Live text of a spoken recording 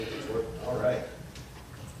right.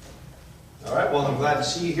 All right, well, I'm glad to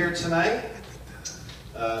see you here tonight.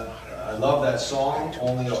 I love that song,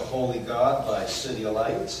 Only a Holy God by City of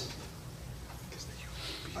Lights.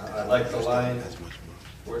 I like the line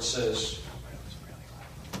where it says,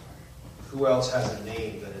 who else has a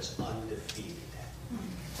name that is undefeated?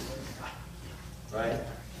 Right?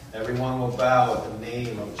 Everyone will bow at the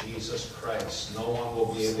name of Jesus Christ. No one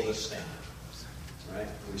will be able to stand. Right?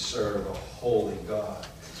 We serve a holy God.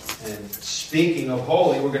 And speaking of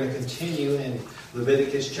holy, we're going to continue in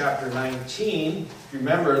Leviticus chapter 19. If you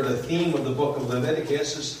remember, the theme of the book of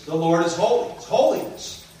Leviticus is the Lord is holy. It's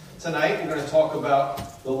holiness. Tonight, we're going to talk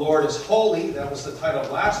about the Lord is holy. That was the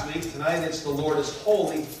title last week. Tonight, it's the Lord is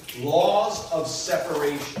holy, laws of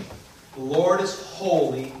separation. The Lord is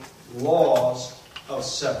holy, laws of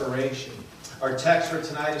separation. Our text for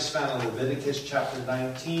tonight is found in Leviticus chapter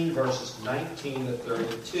 19, verses 19 to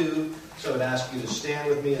 32. So I would ask you to stand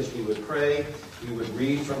with me as we would pray. We would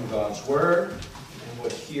read from God's Word and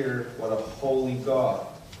would hear what a holy God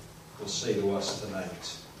will say to us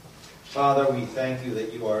tonight. Father, we thank you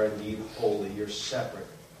that you are indeed holy. You're separate,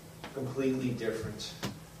 completely different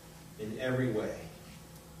in every way.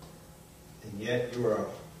 And yet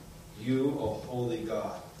you, O holy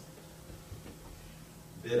God,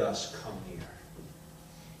 bid us come near.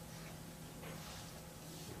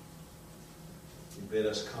 You bid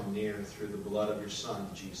us come near through the blood of your Son,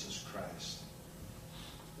 Jesus Christ,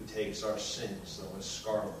 who takes our sins, though as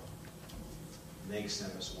scarlet, makes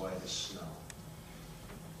them as white as snow.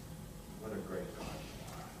 What a great God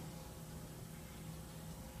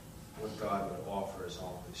you are. What God would offer his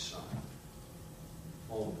only Son.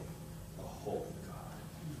 Only a holy God.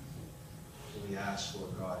 And we ask,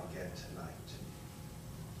 Lord God, again tonight,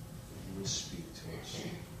 that you would speak to us.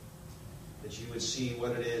 That you would see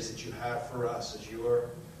what it is that you have for us as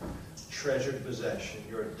your treasured possession,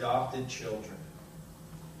 your adopted children.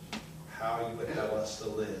 How you would have us to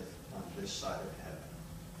live on this side of heaven.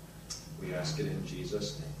 We ask it in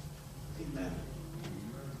Jesus' name. Amen.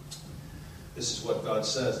 This is what God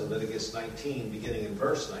says, Leviticus 19, beginning in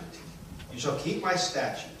verse 19. You shall keep my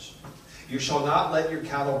statutes. You shall not let your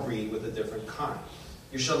cattle breed with a different kind.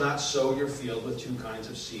 You shall not sow your field with two kinds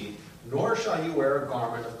of seed, nor shall you wear a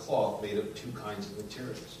garment of cloth made of two kinds of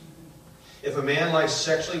materials. If a man lies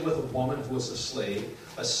sexually with a woman who is a slave,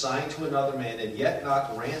 assigned to another man, and yet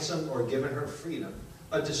not ransomed or given her freedom,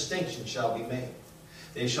 a distinction shall be made.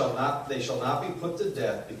 They shall not be put to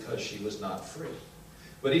death because she was not free.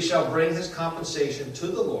 But he shall bring his compensation to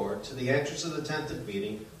the Lord, to the entrance of the tent of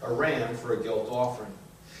meeting, a ram for a guilt offering.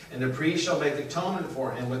 And the priest shall make atonement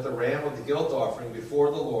for him with the ram of the guilt offering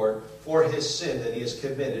before the Lord for his sin that he has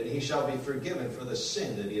committed. He shall be forgiven for the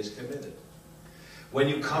sin that he has committed. When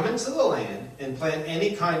you come into the land and plant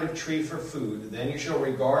any kind of tree for food, then you shall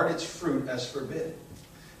regard its fruit as forbidden.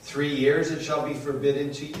 3 years it shall be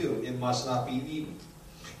forbidden to you. It must not be eaten.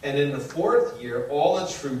 And in the 4th year, all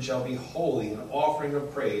its fruit shall be holy, an offering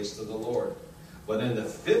of praise to the Lord. But in the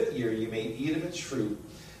 5th year, you may eat of its fruit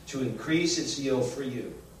to increase its yield for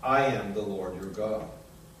you. I am the Lord your God.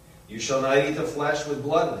 You shall not eat the flesh with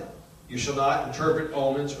blood in it. You shall not interpret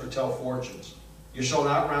omens or tell fortunes. You shall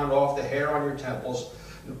not round off the hair on your temples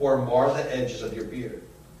or mar the edges of your beard.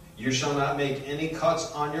 You shall not make any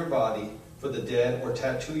cuts on your body for the dead or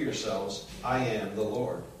tattoo yourselves. I am the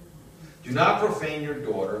Lord. Do not profane your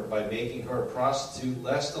daughter by making her a prostitute,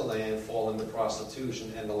 lest the land fall into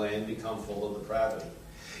prostitution and the land become full of depravity.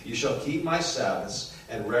 You shall keep my Sabbaths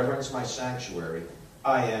and reverence my sanctuary.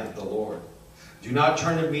 I am the Lord. Do not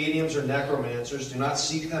turn to mediums or necromancers. Do not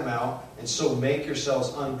seek them out, and so make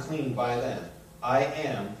yourselves unclean by them. I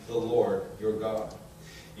am the Lord your God.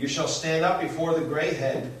 You shall stand up before the gray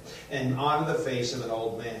head and on the face of an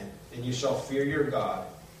old man, and you shall fear your God.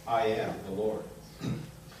 I am the Lord.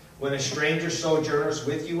 When a stranger sojourners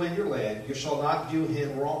with you in your land, you shall not do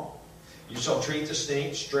him wrong. You shall treat the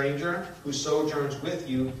stranger who sojourns with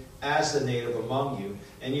you as the native among you,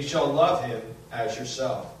 and you shall love him as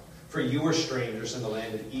yourself. For you were strangers in the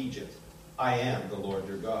land of Egypt. I am the Lord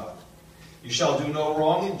your God. You shall do no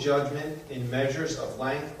wrong in judgment, in measures of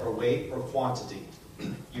length or weight or quantity.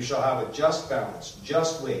 You shall have a just balance,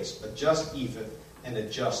 just weights, a just ephah, and a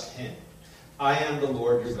just hin. I am the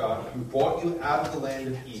Lord your God, who brought you out of the land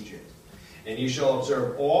of Egypt. And you shall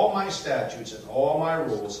observe all my statutes and all my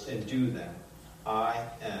rules and do them. I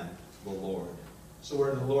am the Lord. So,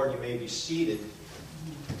 word of the Lord, you may be seated.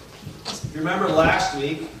 If you remember last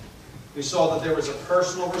week, we saw that there was a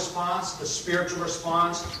personal response, a spiritual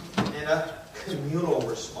response, and a communal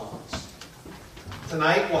response.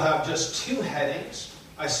 Tonight we'll have just 2 headings.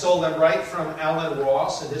 I stole them right from Alan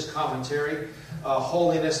Ross in his commentary,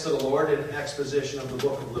 Holiness to the Lord, an exposition of the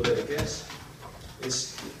book of Leviticus.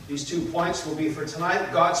 These 2 points will be for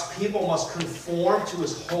tonight. God's people must conform to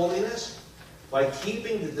his holiness by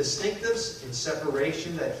keeping the distinctives and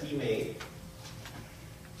separation that he made.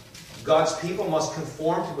 God's people must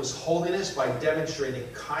conform to his holiness by demonstrating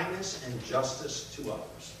kindness and justice to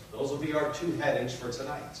others. Those will be our 2 headings for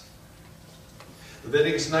tonight.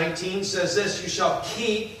 Leviticus 19 says this, you shall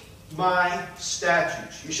keep my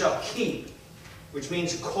statutes. You shall keep, which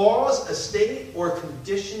means cause a state or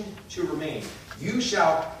condition to remain. You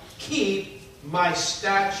shall keep my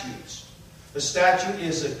statutes. A statute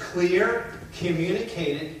is a clear,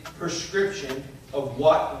 communicated prescription of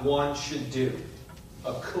what one should do.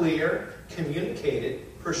 A clear, communicated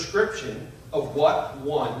prescription of what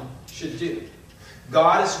one should do.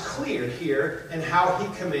 God is clear here in how he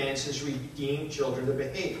commands his redeemed children to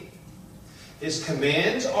behave. His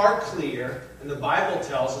commands are clear, and the Bible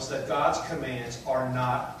tells us that God's commands are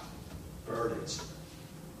not burdensome.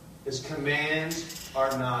 His commands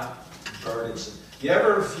are not burdensome. You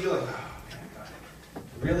ever feel like, oh man, God,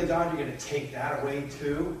 really, God, you're going to take that away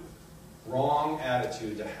too? Wrong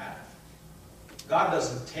attitude to have. God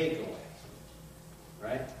doesn't take away,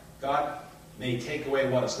 right? God may take away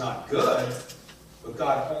what is not good, but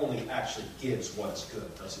God only actually gives what is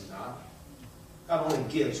good, does he not? God only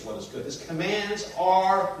gives what is good. His commands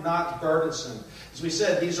are not burdensome. As we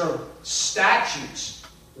said, these are statutes,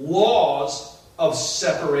 laws of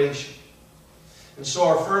separation. And so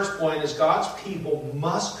our first point is God's people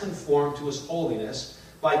must conform to his holiness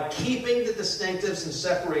by keeping the distinctives and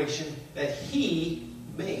separation that he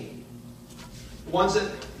made. The ones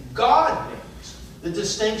that God makes. The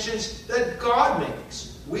distinctions that God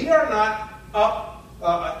makes. We are not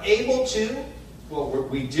able to, well,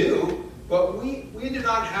 we do, but we do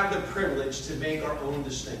not have the privilege to make our own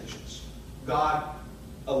distinctions. God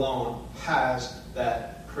alone has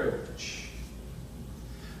that privilege.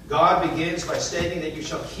 God begins by stating that you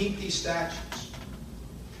shall keep these statutes.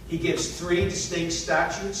 He gives 3 distinct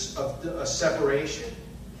statutes of separation.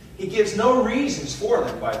 He gives no reasons for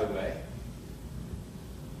them, by the way.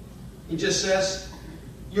 He just says,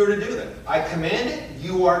 you're to do them. I command it,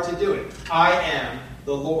 you are to do it. I am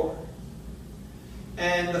the Lord.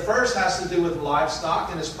 And the first has to do with livestock,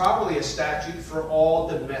 and is probably a statute for all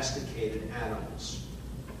domesticated animals.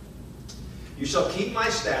 You shall keep my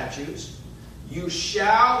statutes. You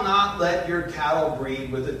shall not let your cattle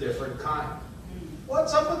breed with a different kind.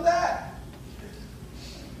 What's up with that?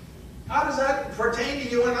 How does that pertain to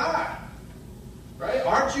you and I? Right?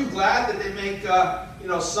 Aren't you glad that they make,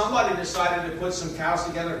 somebody decided to put some cows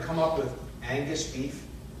together and come up with Angus beef?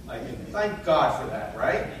 Thank God for that,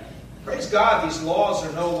 right? Praise God, these laws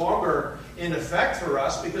are no longer in effect for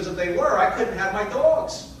us, because if they were, I couldn't have my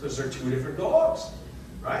dogs, because they're 2 different dogs,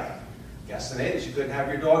 right? Castanedas, you couldn't have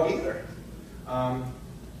your dog either.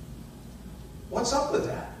 What's up with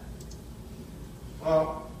that?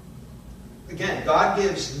 Well, again, God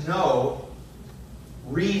gives no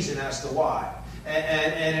reason as to why.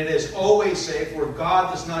 And it is always safe where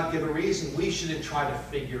God does not give a reason, we shouldn't try to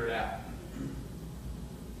figure it out.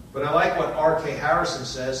 But I like what R.K. Harrison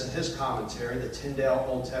says in his commentary, the Tyndale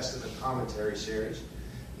Old Testament commentary series.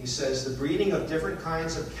 He says, the breeding of different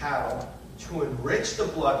kinds of cattle to enrich the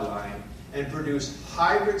bloodline and produce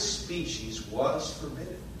hybrid species was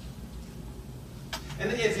forbidden.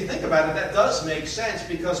 And if you think about it, that does make sense,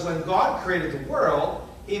 because when God created the world,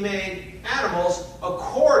 he made animals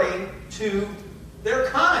according to their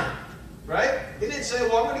kind, right? He didn't say,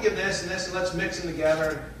 well, I'm going to give this and this, and let's mix them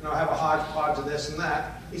together and have a hodgepodge of this and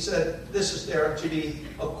that. He said, this is there to be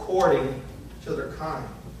according to their kind.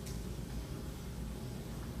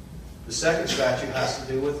 The second statute has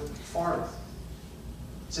to do with farming.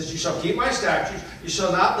 It says, you shall keep my statutes. You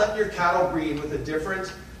shall not let your cattle breed with a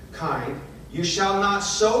different kind. You shall not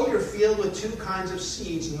sow your field with 2 kinds of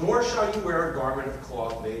seeds, nor shall you wear a garment of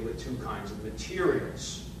cloth made with 2 kinds of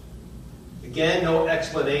materials. Again, no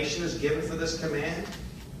explanation is given for this command.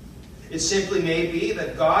 It simply may be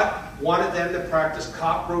that God wanted them to practice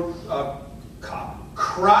crop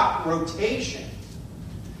rotation.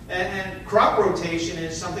 And crop rotation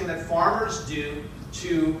is something that farmers do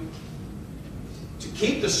to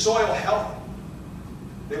keep the soil healthy.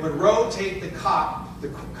 They would rotate the crops.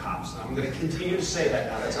 I'm going to continue to say that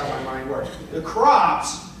now. That's how my mind works. The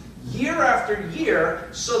crops year after year,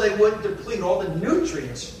 so they wouldn't deplete all the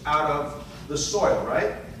nutrients out of the soil,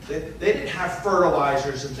 right? They didn't have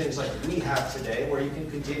fertilizers and things like we have today, where you can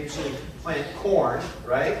continuously plant corn,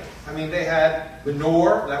 right? I mean, they had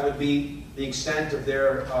manure. That would be the extent of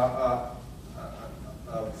their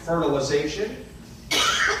fertilization.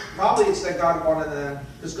 Probably it's that God wanted them,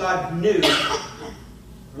 because God knew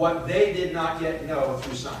what they did not yet know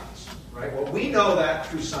through science. Right? Well, we know that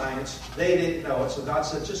through science. They didn't know it. So God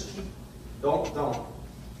said, just keep, don't.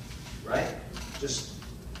 Right? Just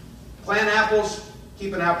plant apples,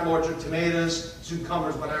 keep an apple orchard, tomatoes,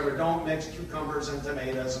 cucumbers, whatever. Don't mix cucumbers and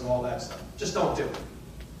tomatoes and all that stuff. Just don't do it.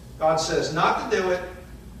 God says not to do it.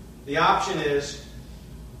 The option is,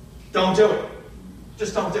 don't do it.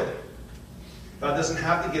 Just don't do it. God doesn't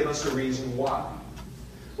have to give us a reason why.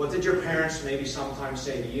 What did your parents maybe sometimes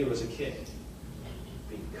say to you as a kid?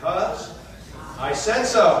 Because I said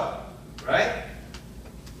so. Right?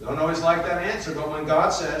 Don't always like that answer, but when God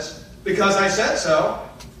says, because I said so,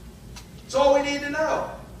 it's all we need to know.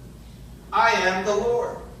 I am the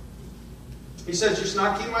Lord. He says, you shall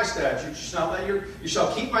not keep my statutes. You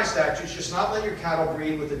shall keep my statutes. You shall not let your cattle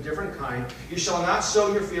breed with a different kind. You shall not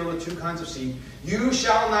sow your field with two kinds of seed. You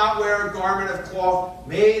shall not wear a garment of cloth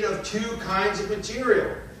made of two kinds of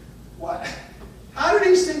material. What? How do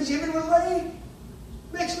these things even relate?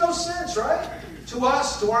 Makes no sense, right? To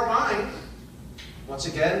us, to our mind. Once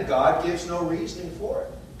again, God gives no reasoning for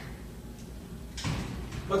it.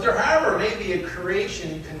 But there, however, may be a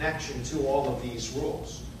creation connection to all of these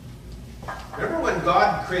rules. Remember when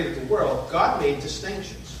God created the world, God made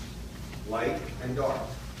distinctions. Light and dark.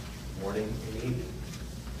 Morning and evening.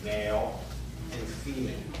 Male and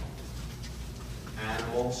female.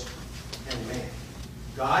 Animals and man.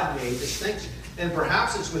 God made distinctions. And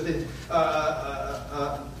perhaps it's within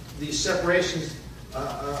these separations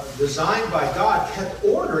designed by God kept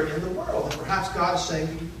order in the world. And perhaps God is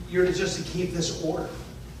saying, you're just to keep this order.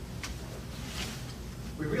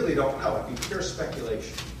 We really don't know. It'd be pure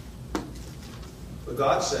speculation. But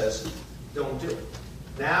God says, don't do it.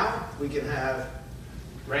 Now we can have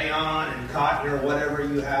rayon and cotton or whatever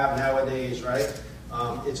you have nowadays, right?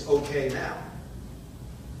 It's okay now.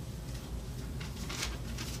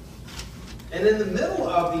 And in the middle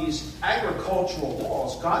of these agricultural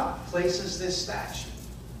laws, God places this statute.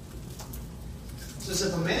 It says,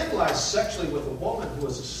 if a man lies sexually with a woman who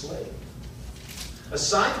is a slave,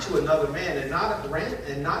 assigned to another man and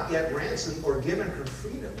not yet ransomed or given her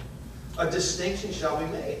freedom, a distinction shall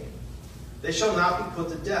be made. They shall not be put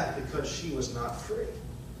to death because she was not free.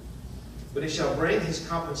 But he shall bring his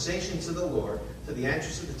compensation to the Lord, to the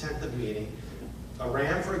entrance of the tent of meeting, a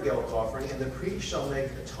ram for a guilt offering, and the priest shall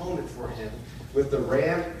make atonement for him with the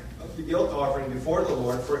ram of the guilt offering before the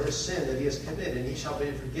Lord for his sin that he has committed, and he shall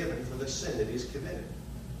be forgiven for the sin that he has committed.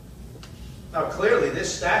 Now, clearly,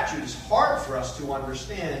 this statute is hard for us to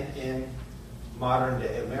understand in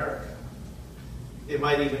modern-day America. It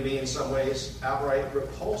might even be, in some ways, outright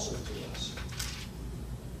repulsive to us.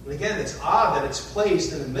 And again, it's odd that it's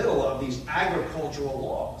placed in the middle of these agricultural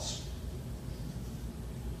laws.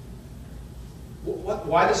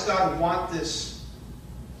 Why does God want this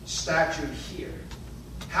statute here?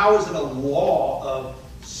 How is it a law of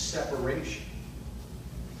separation?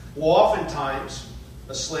 Well, oftentimes,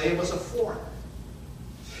 a slave was a foreigner.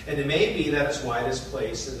 And it may be that is why it is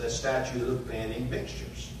placed in the statute of banning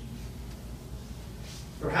mixtures.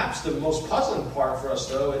 Perhaps the most puzzling part for us,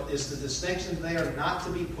 though, is the distinction that they are not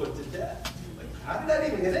to be put to death. Like, how did that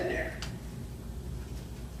even get in there?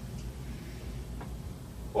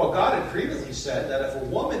 Well, God had previously said that if a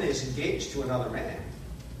woman is engaged to another man,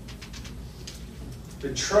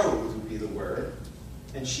 betrothed would be the word,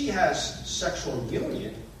 and she has sexual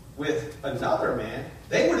union with another man,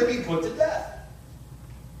 they were to be put to death.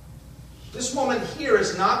 This woman here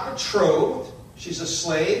is not betrothed. She's a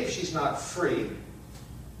slave. She's not free.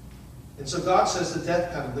 And so God says the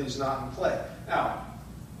death penalty is not in play. Now,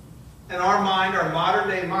 in our mind, our modern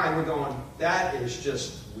day mind, we're going, that is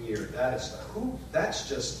just weird. That's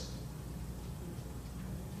just...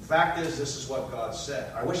 The fact is, this is what God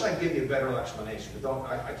said. I wish I could give you a better explanation, but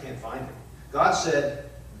I can't find it. God said,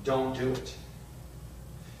 don't do it.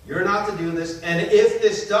 You're not to do this. And if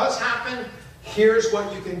this does happen, here's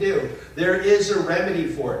what you can do. There is a remedy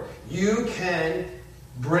for it. You can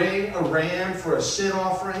bring a ram for a sin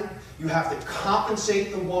offering. You have to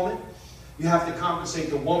compensate the woman. You have to compensate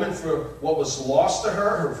the woman for what was lost to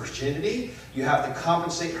her virginity. You have to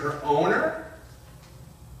compensate her owner.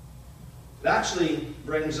 It actually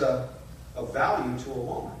brings a value to a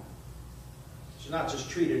woman. She's not just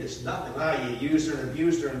treated as nothing. You used her and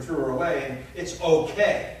abused her and threw her away, and it's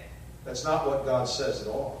okay. That's not what God says at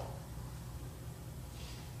all.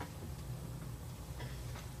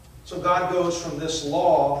 So God goes from this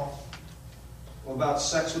law about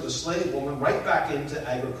sex with a slave woman right back into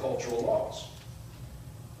agricultural laws.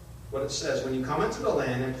 What it says, when you come into the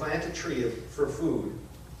land and plant a tree for food,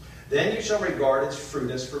 then you shall regard its fruit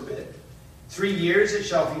as forbidden. 3 years it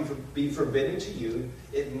shall be forbidden to you.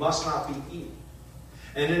 It must not be eaten.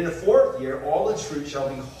 And in the 4th year, all its fruit shall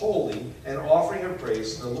be holy, an offering of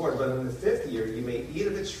praise to the Lord. But in the 5th year, you may eat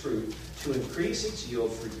of its fruit to increase its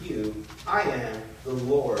yield for you. I am the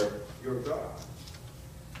Lord your God.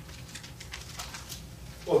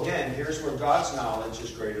 Well, again, here's where God's knowledge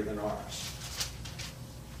is greater than ours.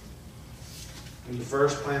 When you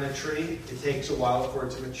first plant a tree, it takes a while for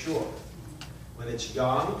it to mature. When it's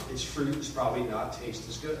young, its fruit is probably not taste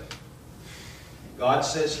as good. God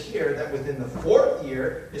says here that within the 4th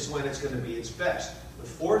year is when it's going to be its best. The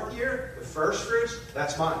 4th year, the first fruits,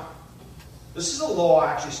 that's mine. This is a law,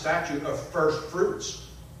 actually, statute of first fruits.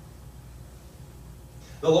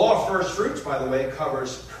 The law of first fruits, by the way,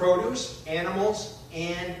 covers produce, animals,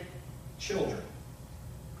 and children.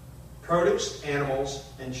 Produce, animals,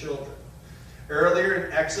 and children. Earlier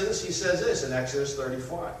in Exodus, he says this in Exodus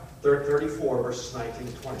 34, verses 19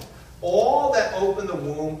 to 20. All that open the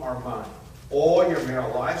womb are mine. All your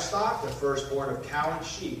male livestock, the firstborn of cow and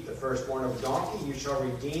sheep, the firstborn of donkey, you shall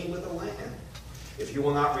redeem with a lamb. If you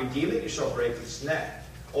will not redeem it, you shall break its neck.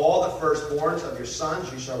 All the firstborns of your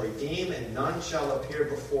sons you shall redeem, and none shall appear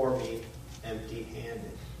before me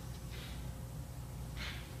empty-handed.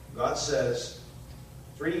 God says,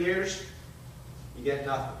 3 years, you get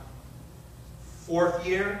nothing. 4th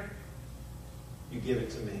year, you give it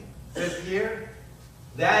to me. 5th year,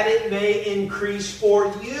 that it may increase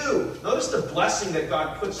for you. Notice the blessing that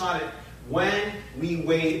God puts on it when we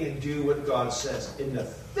wait and do what God says. In the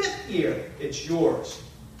 5th year, it's yours,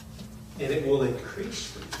 and it will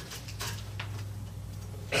increase for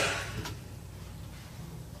you.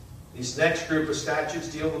 These next group of statutes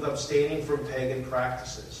deal with abstaining from pagan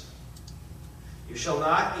practices. You shall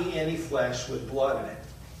not eat any flesh with blood in it.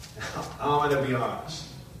 I'm going to be honest.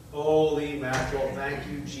 Holy mackerel, thank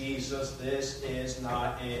you, Jesus. This is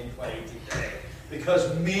not in play today.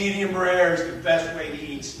 Because medium rare is the best way to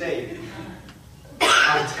eat steak.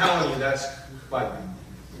 I'm telling you, that's like,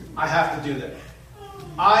 I have to do that.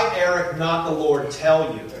 I, Eric, not the Lord,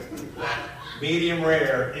 tell you that medium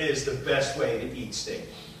rare is the best way to eat steak.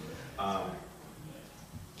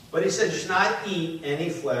 But he said, you should not eat any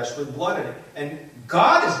flesh with blood in it. And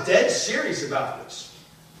God is dead serious about this.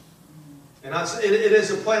 And it is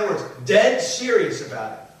a plain words, dead serious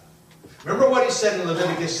about it. Remember what he said in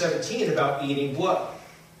Leviticus 17 about eating blood.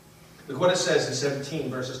 Look what it says in 17,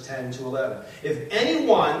 verses 10 to 11. If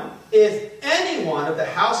anyone of the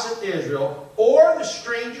house of Israel or the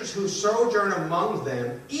strangers who sojourn among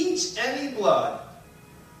them eats any blood,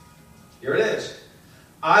 here it is,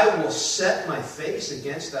 I will set my face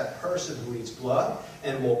against that person who eats blood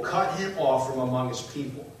and will cut him off from among his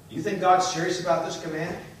people. Do you think God's serious about this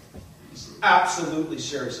command? He's absolutely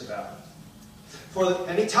serious about it.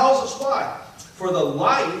 And he tells us why. For the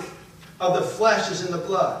life of the flesh is in the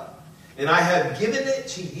blood. And I have given it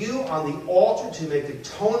to you on the altar to make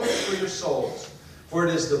atonement for your souls. For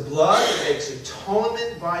it is the blood that makes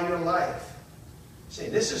atonement by your life. See,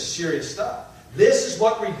 this is serious stuff. This is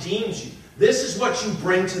what redeems you. This is what you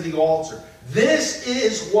bring to the altar. This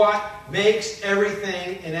is what makes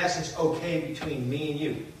everything, in essence, okay between me and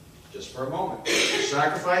you. Just for a moment. You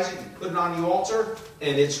sacrifice it, you put it on the altar,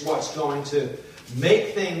 and it's what's going to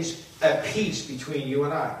make things at peace between you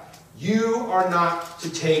and I. You are not to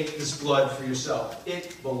take this blood for yourself.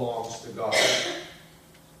 It belongs to God.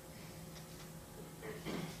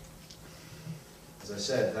 As I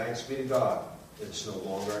said, thanks be to God that it's no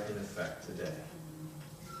longer in effect today.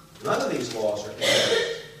 None of these laws are in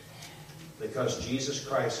effect because Jesus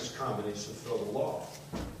Christ has come and he's fulfilled the law.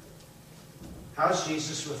 How does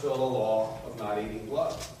Jesus fulfill the law of not eating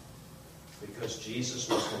blood? Because Jesus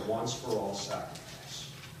was the once-for-all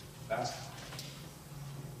sacrifice. That's how.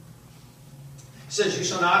 It says, you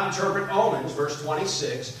shall not interpret omens, verse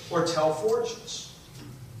 26, or tell fortunes.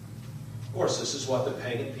 Of course, this is what the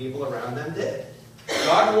pagan people around them did.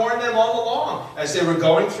 God warned them all along as they were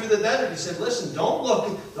going through the desert. He said, listen, don't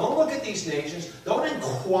look at these nations. Don't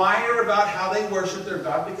inquire about how they worship their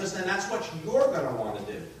God, because then that's what you're going to want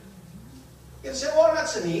to do. You can say, well,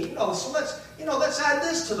 that's a neat. So let's add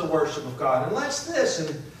this to the worship of God, and let's this,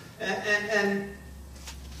 and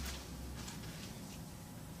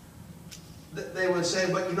they would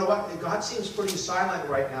say, but you know what? God seems pretty silent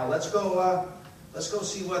right now. Let's go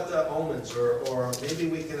see what the omens, or maybe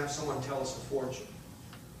we can have someone tell us a fortune.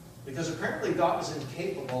 Because apparently God is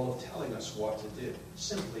incapable of telling us what to do.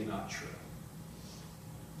 Simply not true.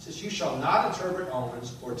 It says, you shall not interpret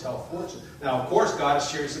omens or tell fortunes. Now, of course, God is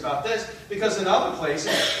serious about this, because in other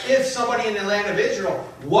places, if somebody in the land of Israel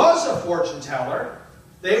was a fortune teller,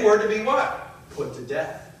 they were to be what? Put to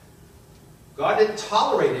death. God didn't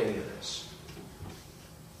tolerate any of this.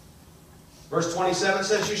 Verse 27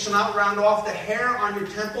 says, you shall not round off the hair on your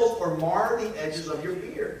temples or mar the edges of your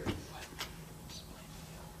beard.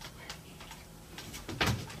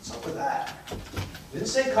 What's up with that? He didn't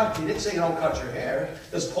say don't cut your hair.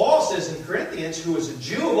 Because Paul says in Corinthians, who is a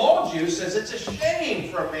Jew of all Jews, says it's a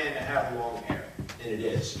shame for a man to have long hair. And it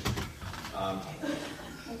is.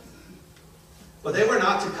 But they were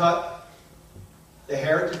not to cut the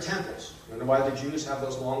hair at the temples. Remember why the Jews have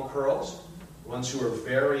those long curls? The ones who are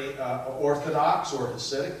very Orthodox or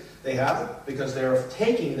Hasidic, they have it because they're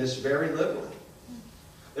taking this very literally.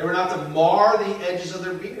 They were not to mar the edges of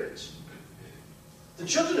their beards. The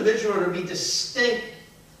children of Israel were to be distinct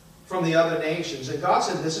from the other nations. And God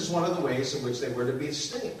said this is one of the ways in which they were to be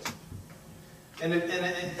distinct. And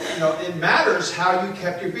it matters how you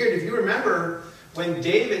kept your beard. If you remember when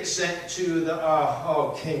David sent to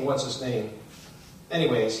the king, what's his name?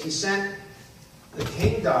 Anyways, the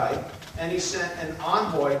king died, and he sent an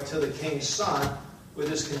envoy to the king's son with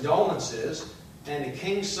his condolences. And the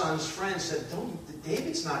king's son's friend said,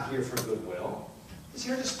 David's not here for goodwill. He's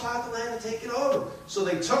here to spy the land and take it over. So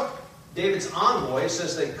they took David's envoy. It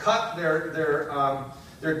says they cut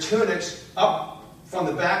their tunics up from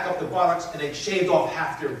the back up the buttocks, and they shaved off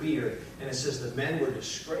half their beard. And it says the men were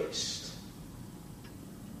disgraced.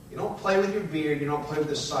 You don't play with your beard. You don't play with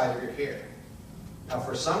the side of your hair. Now,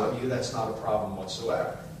 for some of you, that's not a problem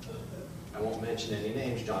whatsoever. I won't mention any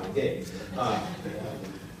names, John and Gabe.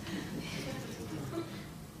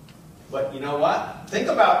 But you know what? Think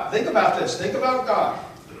about this. Think about God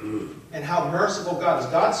and how merciful God is.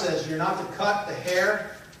 God says you're not to cut the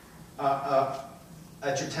hair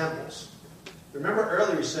at your temples. Remember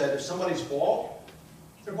earlier he said if somebody's bald,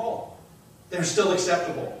 they're bald. They're still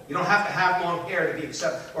acceptable. You don't have to have long hair to be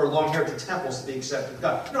accepted, or long hair at the temples to be accepted to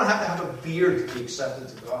God. You don't have to have a beard to be accepted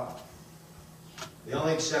to God. The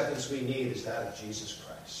only acceptance we need is that of Jesus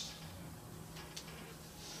Christ.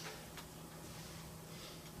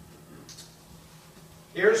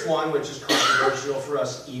 Here's one which is controversial for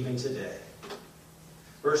us even today.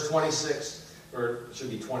 Verse 26, or it should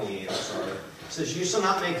be 28, I'm sorry. It says, you shall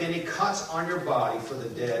not make any cuts on your body for the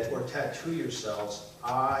dead or tattoo yourselves.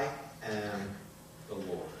 I am the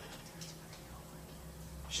Lord.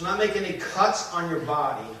 You shall not make any cuts on your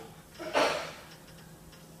body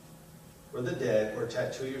for the dead or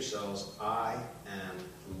tattoo yourselves. I am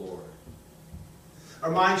the Lord. Our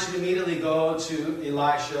minds should immediately go to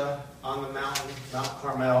Elisha on the mountain, Mount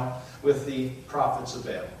Carmel, with the prophets of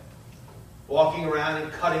Baal. Walking around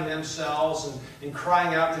and cutting themselves and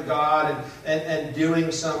crying out to God and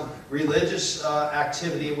doing some religious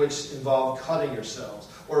activity which involved cutting yourselves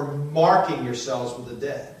or marking yourselves with the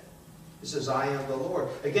dead. He says, I am the Lord.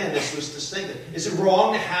 Again, this was distinctive. Is it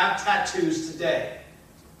wrong to have tattoos today?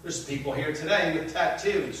 There's people here today with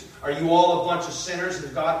tattoos. Are you all a bunch of sinners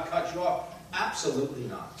and God cut you off? Absolutely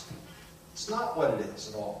not. It's not what it is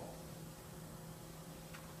at all.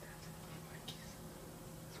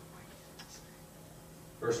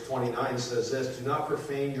 Verse 29 says this, do not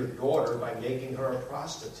profane your daughter by making her a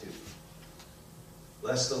prostitute,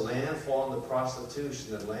 lest the land fall into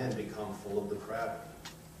prostitution and the land become full of depravity.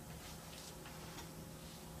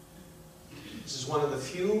 This is one of the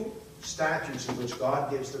few statutes in which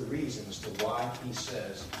God gives the reason as to why he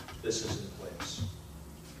says this is in place.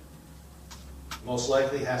 Most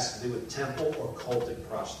likely has to do with temple or cultic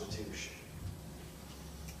prostitution.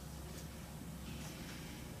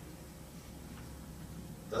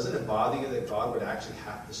 Doesn't it bother you that God would actually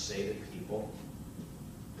have to say to people,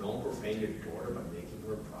 don't profane your daughter by making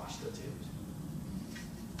her a prostitute?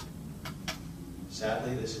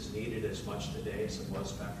 Sadly, this is needed as much today as it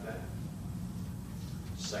was back then.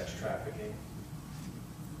 Sex trafficking.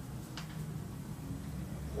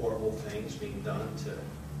 Horrible things being done to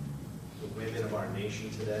the women of our nation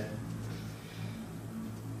today.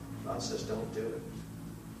 God says, don't do it.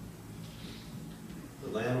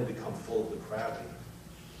 The land will become full of depravity.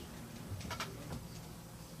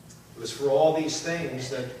 It was for all these things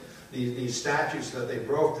that these statutes that they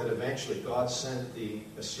broke that eventually God sent the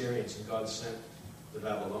Assyrians and God sent the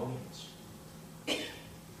Babylonians.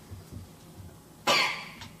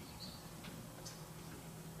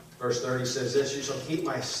 Verse 30 says this, you shall keep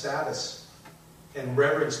my status and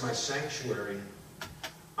reverence my sanctuary.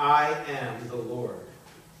 I am the Lord.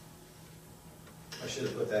 I should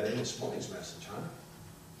have put that in this morning's message, huh?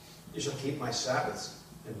 You shall keep my Sabbaths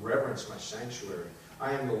and reverence my sanctuary.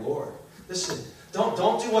 I am the Lord. Listen, don't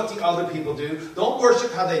do what the other people do. Don't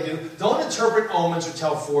worship how they do. Don't interpret omens or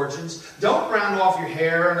tell fortunes. Don't round off your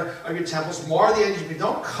hair or your temples. Mar the edges.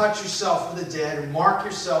 Don't cut yourself for the dead and mark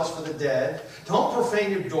yourselves for the dead. Don't profane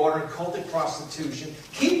your daughter in cultic prostitution.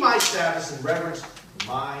 Keep my Sabbaths and reverence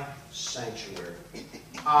my sanctuary.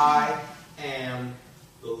 I am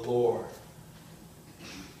the Lord.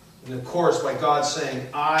 And of course, by God saying,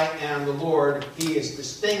 I am the Lord, he is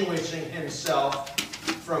distinguishing himself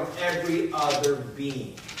from every other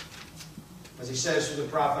being. As he says through the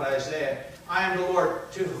prophet Isaiah, I am the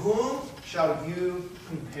Lord. To whom shall you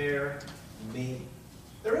compare me?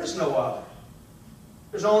 There is no other.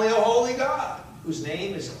 There's only a holy God, whose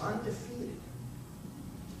name is undefeated.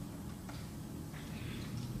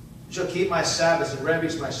 You shall keep my Sabbaths and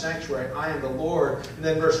reveries, my sanctuary. I am the Lord. And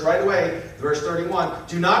then verse 31.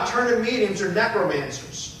 Do not turn to mediums or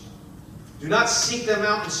necromancers. Do not seek them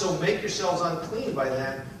out and so make yourselves unclean by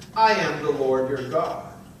them. I am the Lord your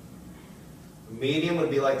God. A medium would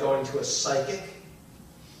be like going to a psychic.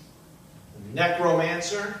 A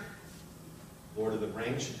necromancer. Lord of the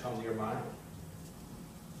Rings should come to your mind.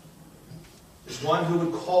 Is one who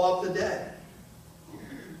would call up the dead.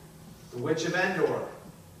 The Witch of Endor,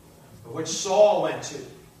 which Saul went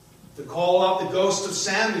to call up the ghost of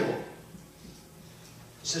Samuel.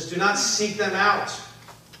 He says, do not seek them out.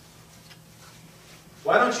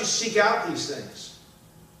 Why don't you seek out these things?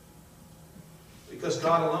 Because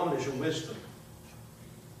God alone is your wisdom.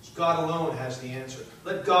 God alone has the answer.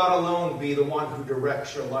 Let God alone be the one who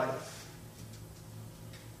directs your life.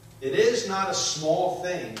 It is not a small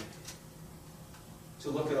thing to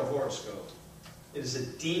look at a horoscope. It is a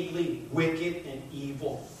deeply wicked and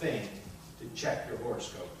evil thing to check your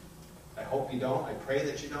horoscope. I hope you don't. I pray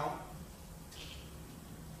that you don't.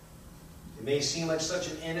 It may seem like such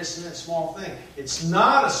an innocent and small thing. It's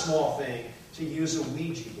not a small thing to use a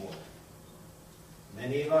Ouija board.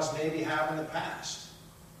 Many of us maybe have in the past.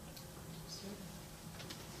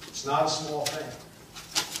 It's not a small thing.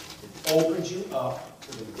 It opens you up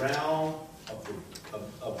to the realm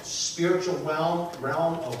of spiritual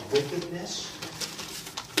realm of wickedness.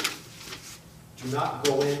 Do not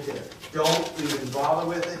go into it. Don't even bother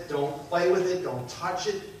with it. Don't play with it. Don't touch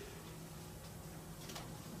it.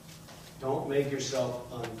 Don't make yourself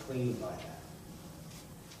unclean by that.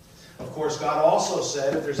 Of course, God also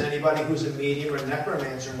said if there's anybody who's a medium or a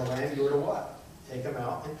necromancer in the land, you are to what? Take them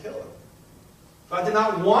out and kill them. God did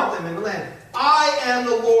not want them in the land. I am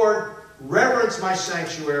the Lord. Reverence my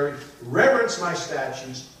sanctuary. Reverence my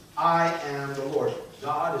statutes. I am the Lord.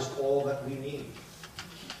 God is all that we need.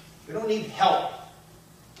 We don't need help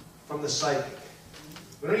from the psychic.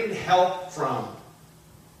 We don't need help from.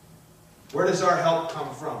 Where does our help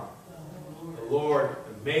come from? The Lord,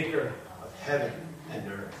 the maker of heaven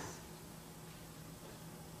and earth.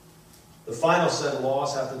 The final set of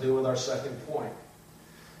laws have to do with our second point.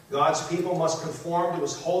 God's people must conform to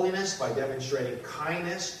his holiness by demonstrating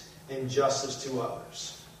kindness and justice to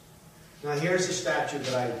others. Now here's a statute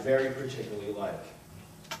that I very particularly like.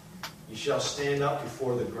 You shall stand up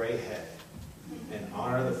before the gray head and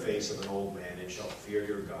honor the face of an old man and shall fear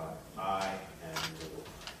your God. I am the Lord.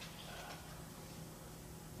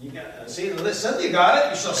 You got see, listen, you got it.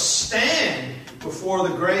 You shall stand before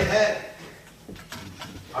the gray head.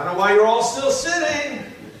 I don't know why you're all still sitting.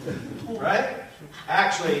 Right?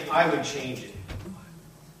 Actually, I would change it.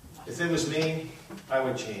 If it was me, I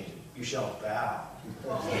would change it. You shall bow.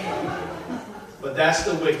 But that's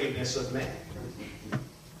the wickedness of man.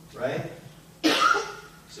 Right? It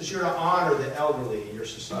says you're to honor the elderly in your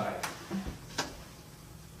society.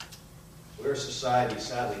 We're a society,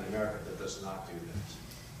 sadly, in America that does not do that.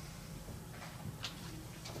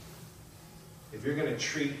 If you're going to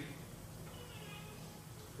treat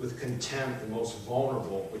with contempt the most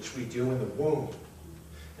vulnerable, which we do in the womb,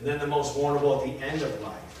 and then the most vulnerable at the end of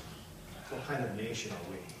life, what kind of nation are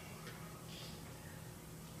we?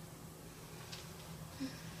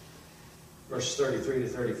 Verse 33 to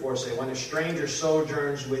 34 say, when a stranger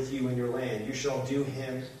sojourns with you in your land, you shall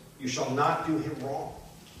not do him wrong.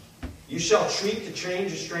 You shall treat the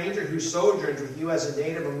stranger who sojourns with you as a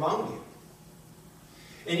native among you.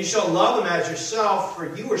 And you shall love him as yourself,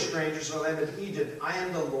 for you are strangers in the land of Egypt. I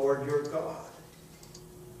am the Lord your God.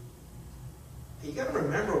 You got to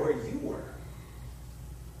remember where you were.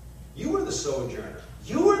 You were the sojourner.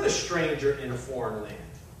 You were the stranger in a foreign land.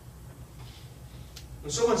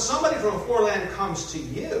 And so when somebody from a foreign land comes to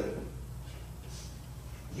you,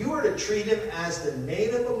 you are to treat him as the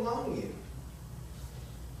native among you.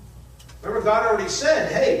 Remember, God already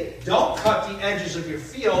said, hey, don't cut the edges of your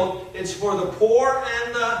field. It's for the poor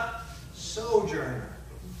and the sojourner.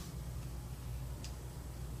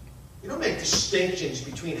 You don't make distinctions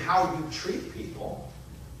between how you treat people.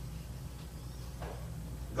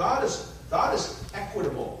 God is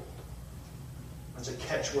equitable. That's a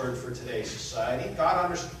catchword for today's society.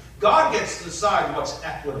 God gets to decide what's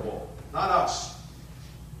equitable, not us.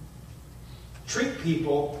 Treat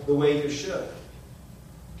people the way you should.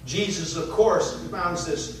 Jesus, of course, expounds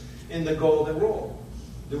this in the Golden Rule.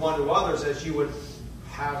 Do unto others as you would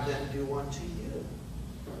have them do unto you.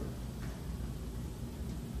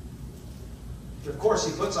 Of course,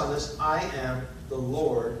 he puts on this, I am the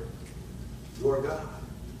Lord your God.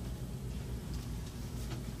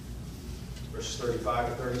 Verses 35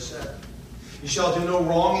 and 37. You shall do no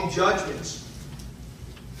wrong in judgments.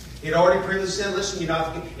 He had already previously said, listen,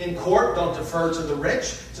 in court, don't defer to the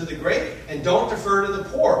rich, to the great, and don't defer to the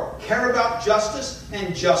poor. Care about justice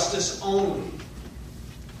and justice only.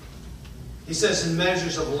 He says in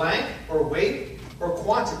measures of length or weight or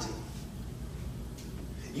quantity.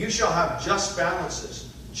 You shall have just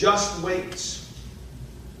balances, just weights,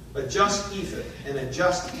 a just ephah and a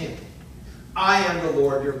just hin. I am the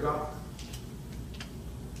Lord your God.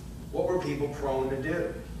 What were people prone to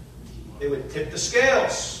do? They would tip the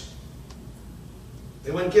scales. They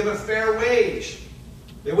wouldn't give a fair wage.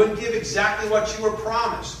 They wouldn't give exactly what you were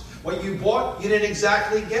promised. What you bought, you didn't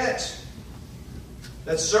exactly get.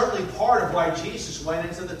 That's certainly part of why Jesus went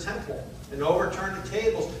into the temple and overturned the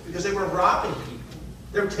tables, because they were robbing people.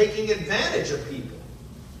 They were taking advantage of people.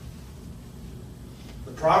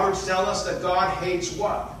 The Proverbs tell us that God hates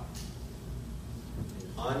what?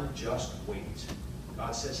 An unjust weight.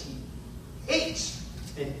 God says He hates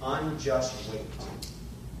an unjust weight.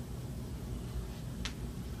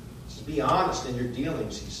 So be honest in your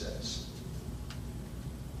dealings, He says.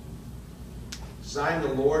 I am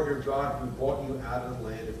the Lord your God who brought you out of the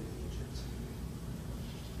land of Egypt.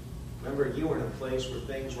 Remember, you were in a place where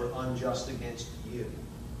things were unjust against you.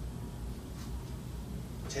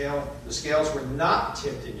 The scales were not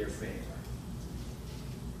tipped in your favor.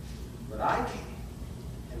 But I came,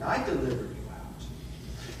 and I delivered you out.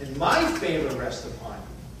 And my favor rests upon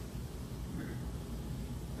you.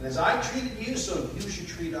 And as I treated you, so you should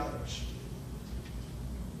treat others.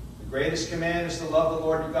 The greatest command is to love the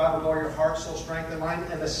Lord your God with all your heart, soul, strength, and mind.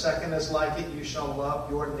 And the second is like it, you shall love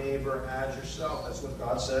your neighbor as yourself. That's what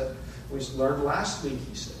God said. We learned last week,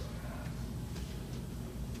 He said.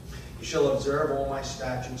 You shall observe all my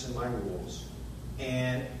statutes and my rules,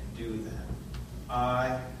 and do them.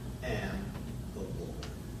 I am the Lord.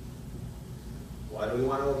 Why do we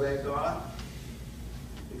want to obey God?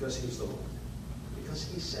 Because He's the Lord. Because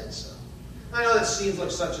He said so. I know that seems like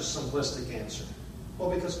such a simplistic answer. Well,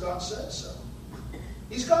 because God said so.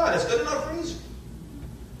 He's God. That's good enough reason.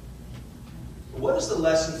 But what is the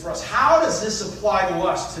lesson for us? How does this apply to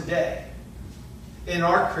us today in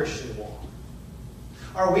our Christian walk?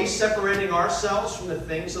 Are we separating ourselves from the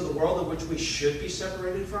things of the world of which we should be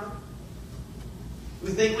separated from? We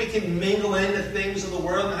think we can mingle into things of the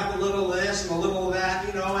world and have a little of this and a little of that,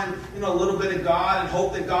 and a little bit of God, and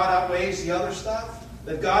hope that God outweighs the other stuff?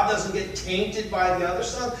 That God doesn't get tainted by the other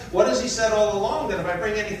stuff? What has He said all along? That if I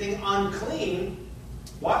bring anything unclean,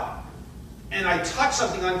 what? And I touch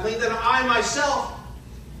something unclean, then I myself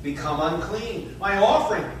become unclean. My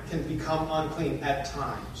offering can become unclean at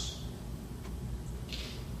times.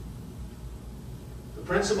 The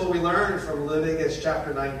principle we learn from Leviticus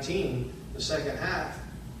chapter 19, the second half,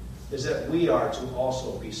 is that we are to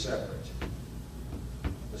also be separate.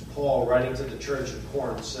 As Paul, writing to the church in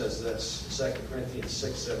Corinth, says this, 2 Corinthians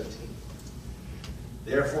 6:17.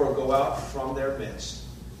 Therefore go out from their midst,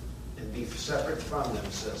 and be separate from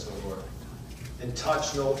them, says the Lord, and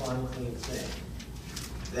touch no unclean thing.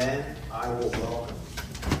 Then I will welcome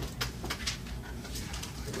you.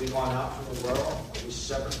 Have we gone out from the world? Are we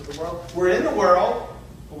separate from the world? We're in the world,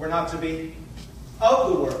 but we're not to be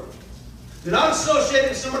of the world. Do not associate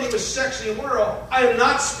with somebody who is sexually immoral. I am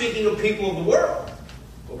not speaking of people of the world,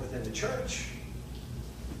 but within the church.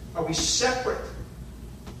 Are we separate?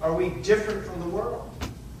 Are we different from the world?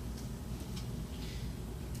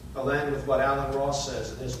 I'll end with what Alan Ross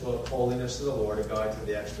says in his book, Holiness to the Lord, a guide to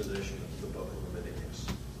the exposition of the book of Leviticus.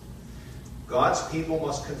 God's people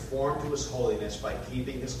must conform to His holiness by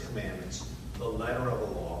keeping His commandments, the letter of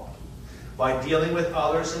the law, by dealing with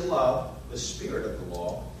others in love, the spirit of the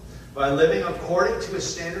law, by living according to His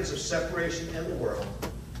standards of separation in the world,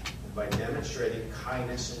 and by demonstrating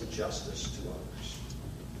kindness and justice to others.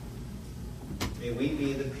 May we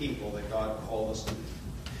be the people that God called us to be.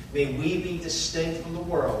 May we be distinct from the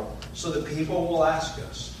world so that people will ask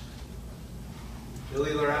us. They'll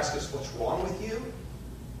either ask us, what's wrong with you?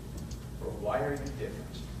 Or why are you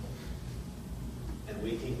different? And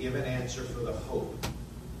we can give an answer for the hope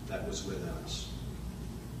that was within us.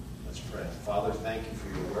 Let's pray. Father, thank you for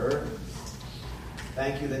your word.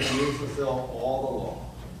 Thank you that you fulfill all the law.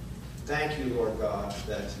 Thank you, Lord God,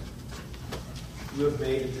 that you have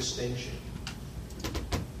made a distinction.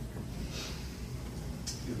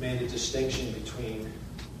 You've made a distinction between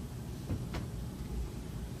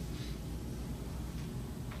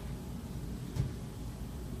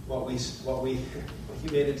you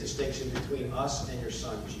made a distinction between us and your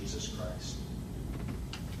Son, Jesus Christ.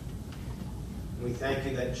 And we thank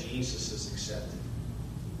you that Jesus is accepted.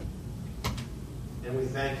 And we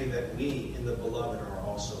thank you that we in the beloved are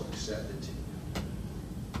also accepted to you.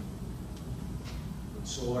 And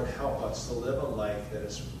so, Lord, help us to live a life that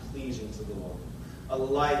is pleasing to the Lord. A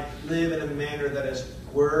life, live in a manner that is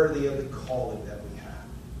worthy of the calling that we have.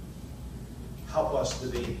 Help us to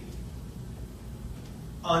be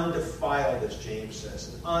undefiled, as James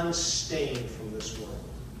says, and unstained from this world.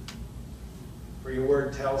 For your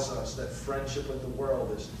word tells us that friendship with the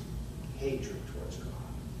world is hatred towards God.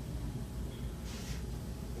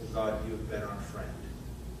 Oh God, you've been our friend.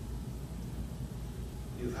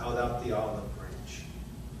 You've held out the olive branch.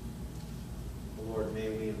 Oh Lord, may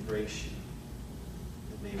we embrace you,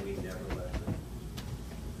 and may we never let go.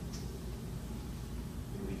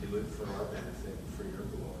 May we do it for our benefit and for your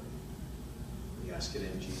glory. We ask it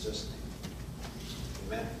in Jesus' name.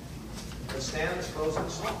 Amen. Let's stand and close the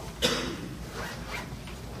song.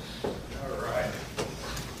 All right.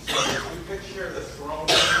 So if we picture the throne room,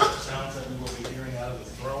 the sounds that we will be hearing out of the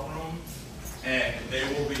throne room, and they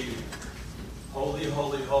will be holy,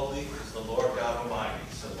 holy, holy is the Lord God Almighty.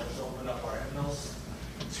 So let's open up our hymnals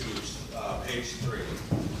to page 3.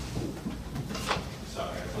 Sorry,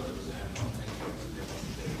 I thought there was a hymnal.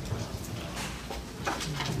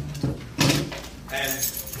 And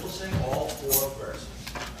we'll sing all 4 verses.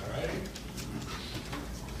 All right?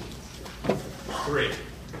 3.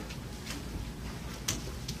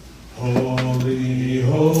 Holy,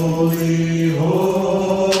 holy,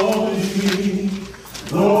 holy,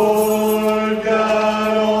 Lord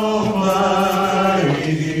God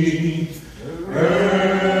Almighty,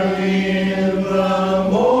 early in the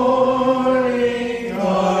morning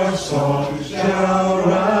our song shall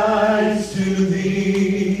rise to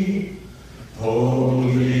thee.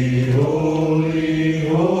 Holy, holy,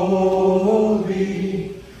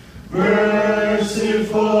 holy,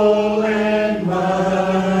 merciful and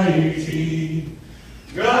mighty,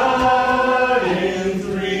 God in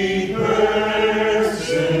 3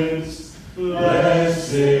 persons,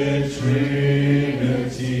 blessed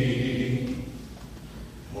Trinity.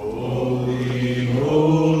 Holy,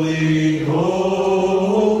 holy,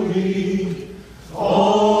 holy,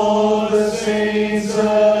 all the saints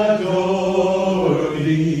adore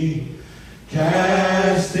thee,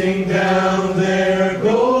 casting down their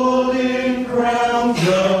golden crowns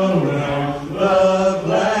around the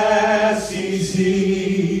glassy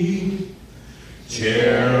sea.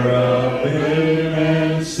 Cherubim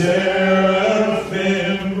and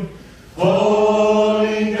seraphim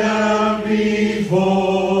falling down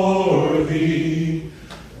before thee,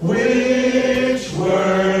 which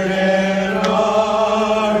word and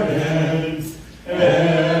art and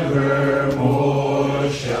evermore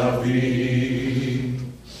shall be.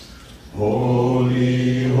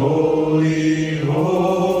 Holy, holy,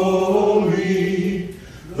 holy,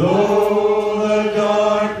 though the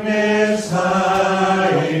darkness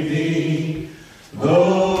hide thee,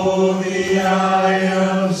 though the eye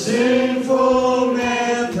of sinful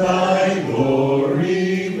men thy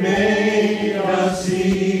glory may not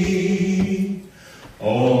see,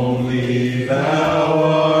 only thou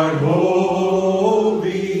art holy,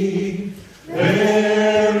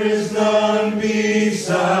 there is none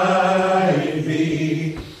beside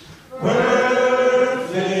thee,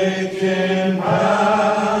 perfect in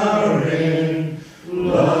power, in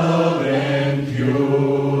love and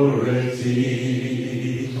purity.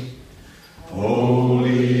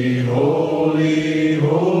 Holy, holy,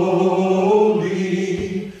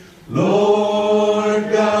 holy,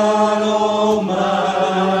 Lord God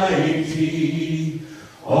Almighty,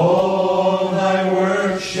 all thy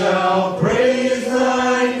works shall praise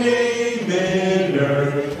thy name in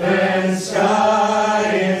earth and sky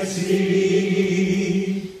and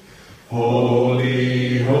sea.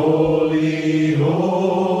 Holy, holy,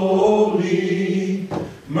 holy,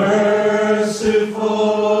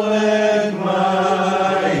 merciful and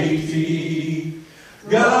mighty,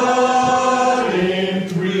 God in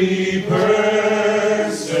 3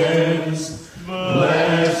 persons,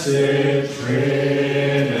 blessed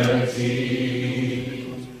Trinity.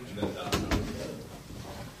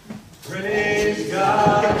 Praise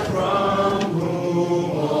God from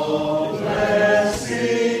whom all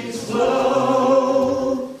blessings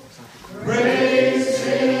flow. Praise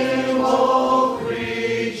Him, all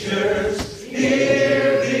creatures in